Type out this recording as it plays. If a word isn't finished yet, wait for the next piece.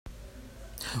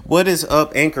What is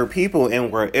up, Anchor people, and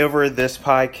wherever this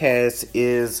podcast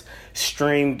is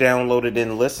streamed, downloaded,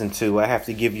 and listened to? I have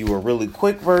to give you a really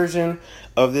quick version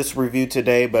of this review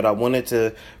today, but I wanted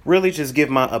to really just give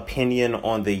my opinion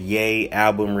on the Ye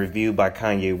album review by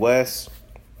Kanye West.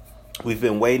 We've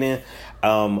been waiting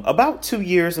about 2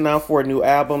 years now for a new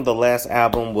album. The last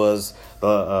album was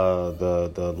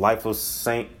the Life of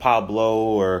Saint Pablo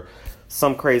or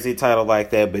some crazy title like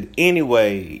that. But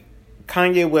anyway,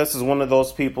 Kanye West is one of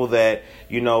those people that,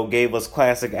 gave us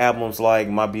classic albums like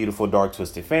My Beautiful Dark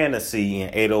Twisted Fantasy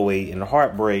and 808 and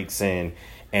Heartbreaks and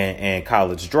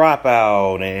College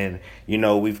Dropout. And,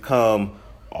 we've come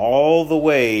all the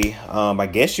way, I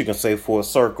guess you can say full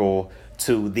circle,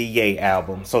 to the Ye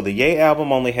album. So the Ye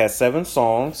album only has 7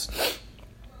 songs.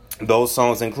 Those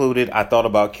songs included I Thought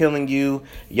About Killing You,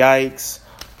 Yikes,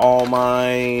 All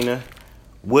Mine,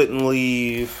 Wouldn't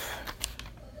Leave,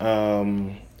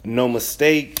 No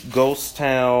Mistake, Ghost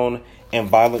Town, and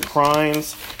Violent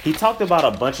Crimes. He talked about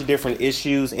a bunch of different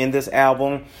issues in this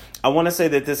album. I want to say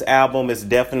that this album is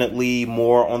definitely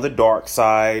more on the dark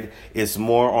side. It's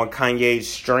more on Kanye's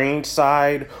strange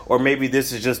side. Or maybe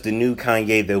this is just the new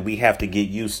Kanye that we have to get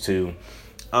used to.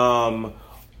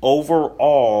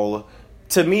 Overall,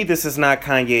 to me, this is not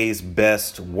Kanye's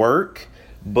best work.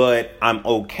 But I'm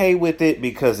okay with it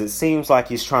because it seems like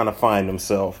he's trying to find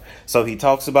himself. So he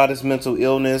talks about his mental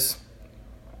illness.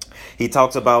 He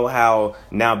talks about how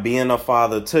now being a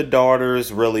father to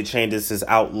daughters really changes his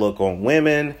outlook on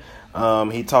women.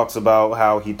 He talks about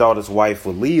how he thought his wife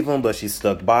would leave him, but she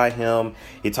stuck by him.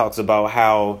 He talks about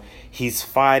how he's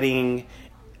fighting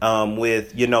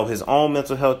with, his own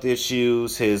mental health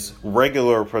issues, his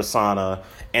regular persona,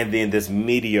 and then this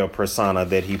media persona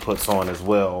that he puts on as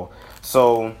well.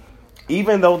 So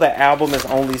even though the album is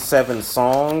only 7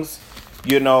 songs,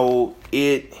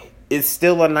 it's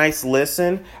still a nice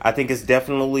listen. I think it's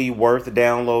definitely worth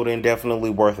downloading,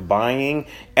 definitely worth buying.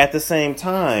 At the same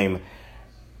time,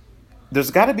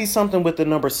 there's got to be something with the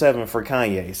number 7 for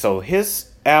Kanye. So his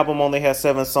album only has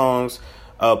 7 songs.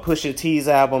 Pusha T's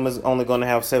album is only going to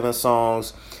have 7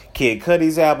 songs. Kid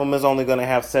Cudi's album is only going to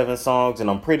have 7 songs. And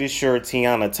I'm pretty sure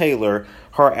Teyana Taylor,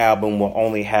 her album will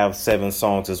only have 7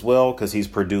 songs as well, because he's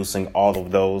producing all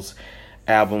of those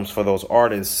albums for those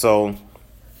artists. So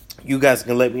you guys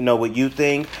can let me know what you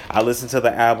think. I listened to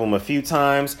the album a few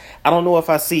times. I don't know if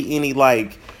I see any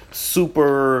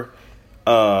super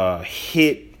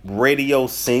hit radio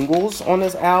singles on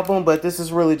this album, but this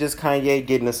is really just Kanye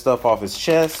getting the stuff off his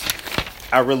chest.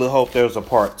 I really hope there's a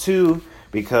part 2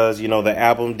 because, the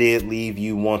album did leave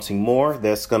you wanting more.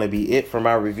 That's going to be it for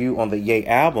my review on the Ye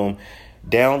album.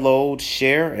 Download,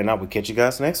 share, and I will catch you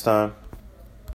guys next time.